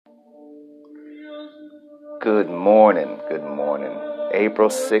Good morning. Good morning. April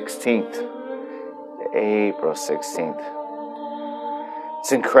 16th. April 16th.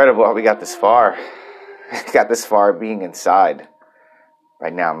 It's incredible how we got this far. Got this far being inside.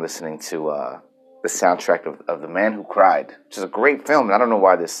 Right now I'm listening to the soundtrack of The Man Who Cried, which is a great film. And I don't know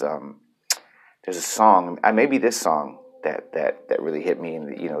why this there's a song, maybe this song that really hit me, and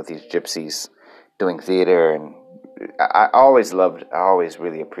these gypsies doing theater, and I always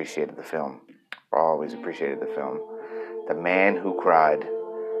really appreciated the film. Always appreciated the film. The Man Who Cried.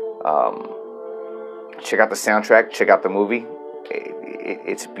 Check out the soundtrack. Check out the movie.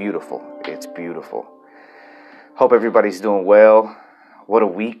 It's beautiful. It's beautiful. Hope everybody's doing well. What a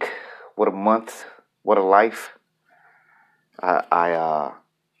week. What a month. What a life. I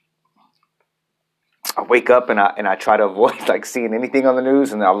wake up and I try to avoid seeing anything on the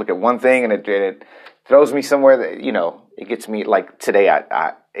news, and I'll look at one thing and it throws me somewhere that it gets me. Like today,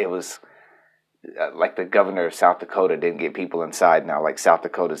 it was. Like the governor of South Dakota didn't get people inside now. Like South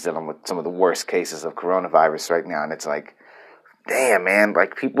Dakota's dealing with some of the worst cases of coronavirus right now, and it's like, damn, man.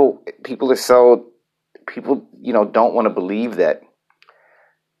 Like people are so don't want to believe that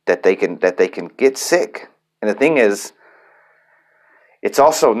they can get sick. And the thing is, it's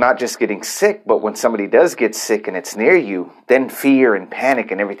also not just getting sick, but when somebody does get sick and it's near you, then fear and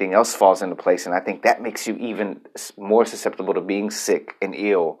panic and everything else falls into place. And I think that makes you even more susceptible to being sick and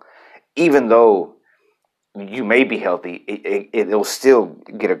ill. Even though you may be healthy, it'll still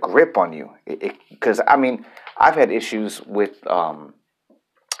get a grip on you. Because, I've had issues with,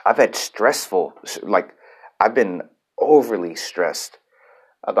 I've had stressful, I've been overly stressed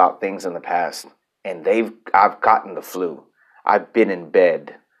about things in the past, and I've gotten the flu. I've been in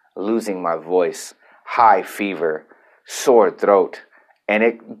bed, losing my voice, high fever, sore throat, and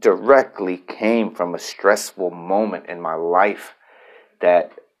it directly came from a stressful moment in my life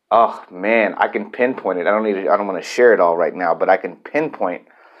that, oh man, I can pinpoint it. I don't want to share it all right now, but I can pinpoint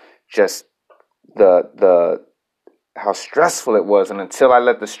just the how stressful it was. And until I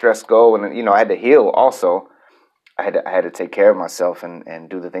let the stress go, and I had to heal also. I had to take care of myself and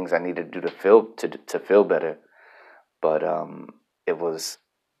do the things I needed to do to feel better. But it's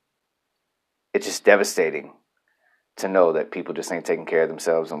just devastating to know that people just ain't taking care of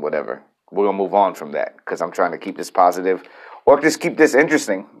themselves and whatever. We're gonna move on from that because I'm trying to keep this positive. Or just keep this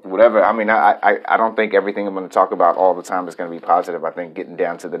interesting, whatever. I don't think everything I'm going to talk about all the time is going to be positive. I think getting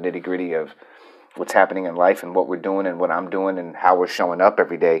down to the nitty gritty of what's happening in life and what we're doing and what I'm doing and how we're showing up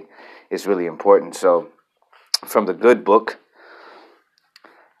every day is really important. So, from the good book,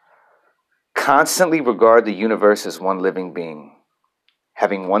 constantly regard the universe as one living being,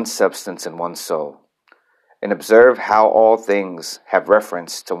 having one substance and one soul, and observe how all things have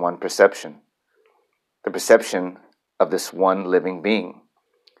reference to one perception. The perception of this one living being,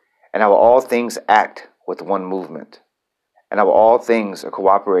 and how all things act with one movement, and how all things are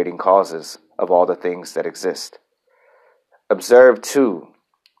cooperating causes of all the things that exist. Observe, too,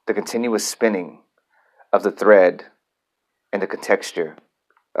 the continuous spinning of the thread and the contexture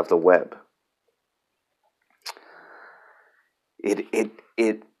of the web.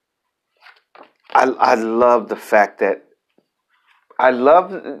 I love the fact that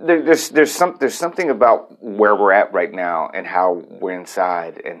there's something about where we're at right now and how we're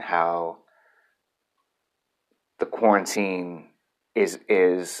inside and how the quarantine is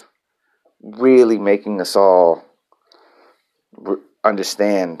really making us all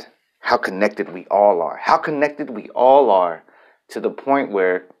understand how connected we all are. How connected we all are to the point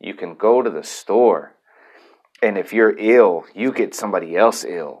where you can go to the store, and if you're ill, you get somebody else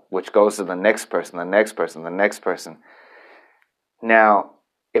ill, which goes to the next person, the next person, the next person. Now,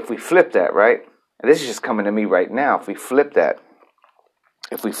 if we flip that, right, and this is just coming to me right now, if we flip that,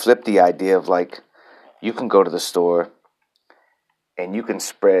 if we flip the idea of you can go to the store and you can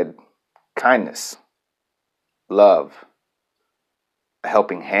spread kindness, love, a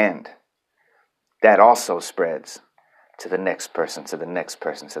helping hand, that also spreads to the next person, to the next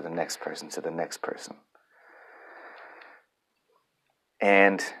person, to the next person, to the next person.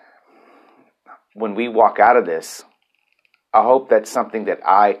 And when we walk out of this, I hope that's something that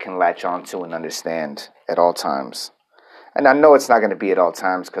I can latch on to and understand at all times. And I know it's not going to be at all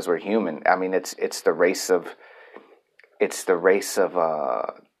times because we're human. It's the race of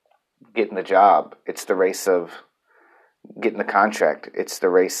getting the job. It's the race of getting the contract. It's the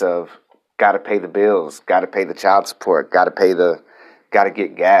race of got to pay the bills, got to pay the child support, got to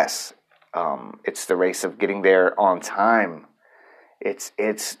get gas. It's the race of getting there on time. It's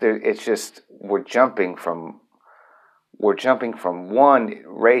just we're jumping from one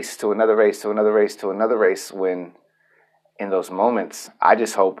race to another race to another race to another race, when in those moments I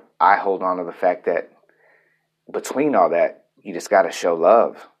just hope I hold on to the fact that between all that, you just got to show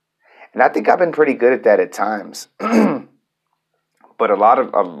love. And I think I've been pretty good at that at times. But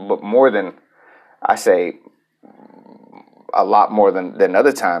more than, I say, a lot more than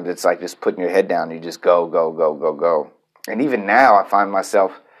other times, it's like just putting your head down. You just go, go, go, go, go. And even now, I find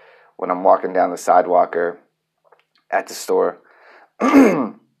myself when I'm walking down the sidewalk or at the store,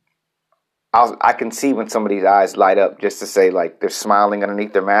 I can see when somebody's eyes light up just to say like they're smiling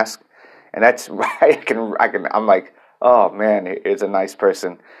underneath their mask, and that's right. I'm like, oh man, it's a nice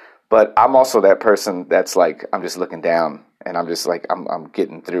person. But I'm also that person that's like, I'm just looking down, and I'm just like, I'm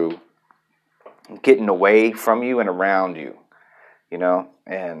getting away from you and around you,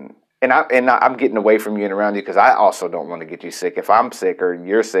 and I'm getting away from you and around you because I also don't want to get you sick. If I'm sick or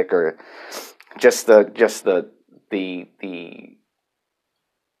you're sick or just the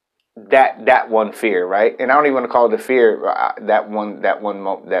that one fear, right? And I don't even want to call it a fear. That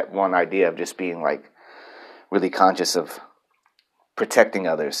one idea of just being like really conscious of protecting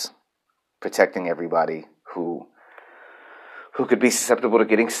others, protecting everybody who could be susceptible to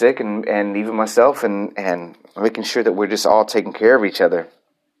getting sick, and even myself, and making sure that we're just all taking care of each other.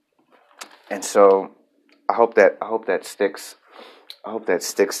 And so I hope that sticks. I hope that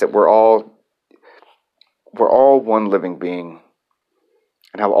sticks, that we're all one living being,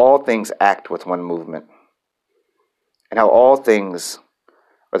 and how all things act with one movement, and how all things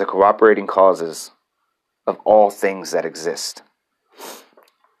are the cooperating causes of all things that exist.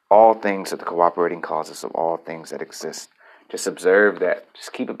 All things are the cooperating causes of all things that exist. Just observe that.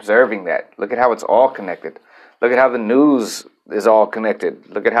 Just keep observing that. Look at how it's all connected. Look at how the news is all connected.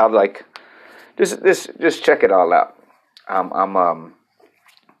 Look at how, like, just check it all out. I've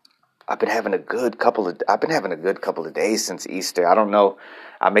been having a good couple of days since Easter. I don't know.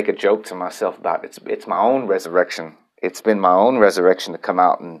 I make a joke to myself about it's my own resurrection. It's been my own resurrection to come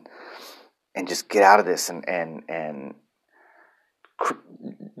out and just get out of this and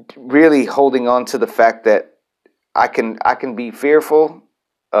really holding on to the fact that I can be fearful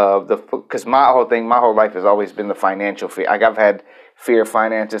of because my whole life has always been the financial fear. I've had fear of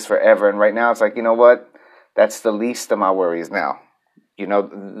finances forever, and right now it's like, you know what? That's the least of my worries now.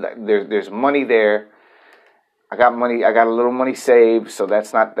 There's money there. I got money. I got a little money saved, so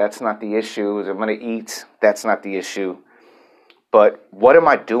that's not the issue. I'm gonna eat. That's not the issue. But what am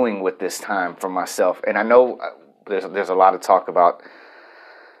I doing with this time for myself? And I know there's a lot of talk about.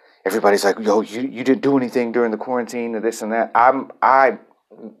 Everybody's like, yo, you didn't do anything during the quarantine or this and that. I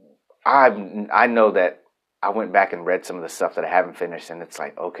know that I went back and read some of the stuff that I haven't finished, and it's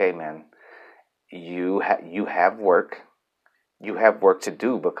like, okay, man, you have work. You have work to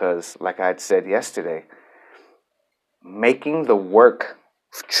do because, like I had said yesterday, making the work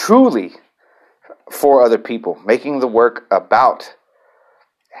truly for other people, making the work about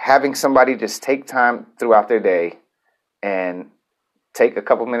having somebody just take time throughout their day and take a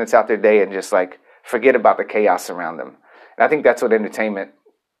couple minutes out their day and just like forget about the chaos around them. And I think that's a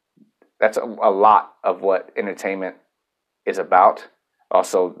lot of what entertainment is about.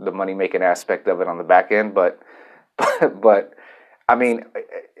 Also the money making aspect of it on the back end. But I mean,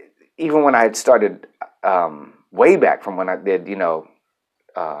 even when I had started way back from when I did, the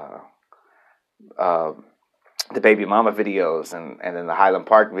Baby Mama videos and then the Highland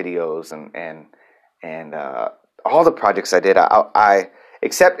Park videos and all the projects I did, I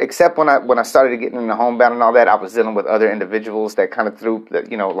except when I started getting into Homebound and all that, I was dealing with other individuals that kind of threw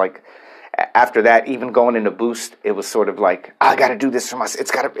that, like after that, even going into Boost, it was sort of like, I got to do this for myself.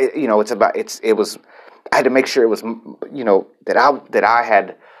 I had to make sure it was, that I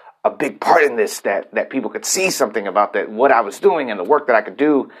had a big part in this, that people could see something about that, what I was doing and the work that I could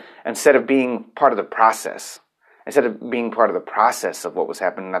do, instead of being part of the process. Instead of being part of the process of what was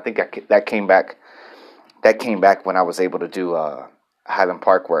happening. I think that came back when I was able to do Highland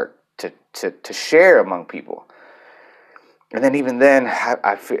Park work to share among people. And then even then,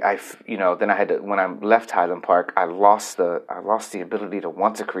 then I had to, when I left Highland Park, I lost the ability to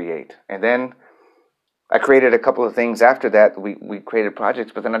want to create. And then I created a couple of things after that. We created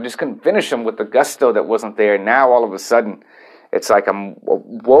projects, but then I just couldn't finish them with the gusto that wasn't there. Now all of a sudden, it's like I'm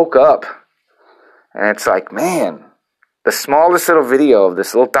woke up, and it's like, man, the smallest little video of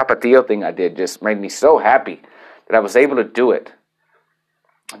this little tapatio thing I did just made me so happy that I was able to do it.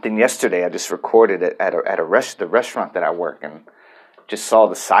 And then yesterday I just recorded it at the restaurant that I work, and just saw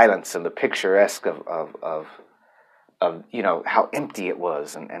the silence and the picturesque of how empty it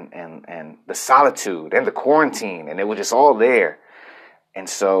was, and the solitude and the quarantine, and it was just all there. And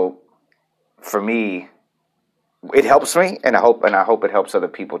so for me, it helps me, and I hope it helps other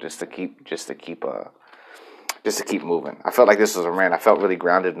people just to keep just to keep moving. I felt like this was a rant. I felt really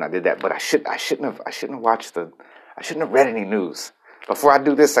grounded, and I did that. But I shouldn't have read any news. Before I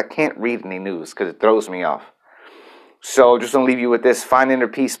do this, I can't read any news because it throws me off. So just gonna leave you with this: find inner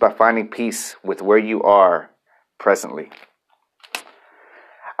peace by finding peace with where you are presently.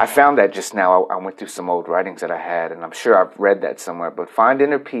 I found that just now. I went through some old writings that I had, and I'm sure I've read that somewhere. But find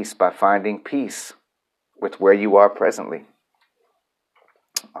inner peace by finding peace with where you are presently.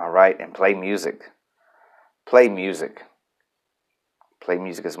 All right, and play music. Play music. Play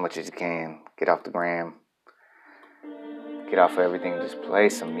music as much as you can. Get off the gram. Get off of everything. Just play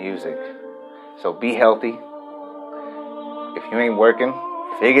some music. So be healthy. If you ain't working,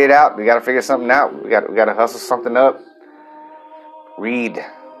 figure it out. We got to figure something out. We got to hustle something up. Read.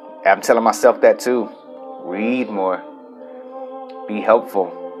 I'm telling myself that too. Read more. Be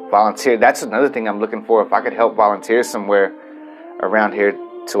helpful. Volunteer. That's another thing I'm looking for. If I could help volunteer somewhere around here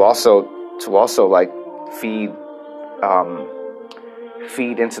to also like feed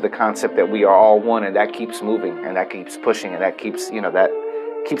into the concept that we are all one, and that keeps moving, and that keeps pushing, and that keeps that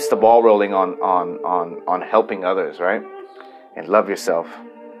keeps the ball rolling on helping others, right? And love yourself,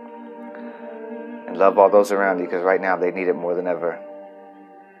 and love all those around you, because right now they need it more than ever.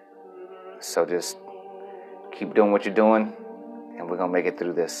 So just keep doing what you're doing, and we're gonna make it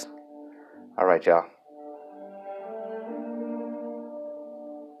through this. All right, y'all.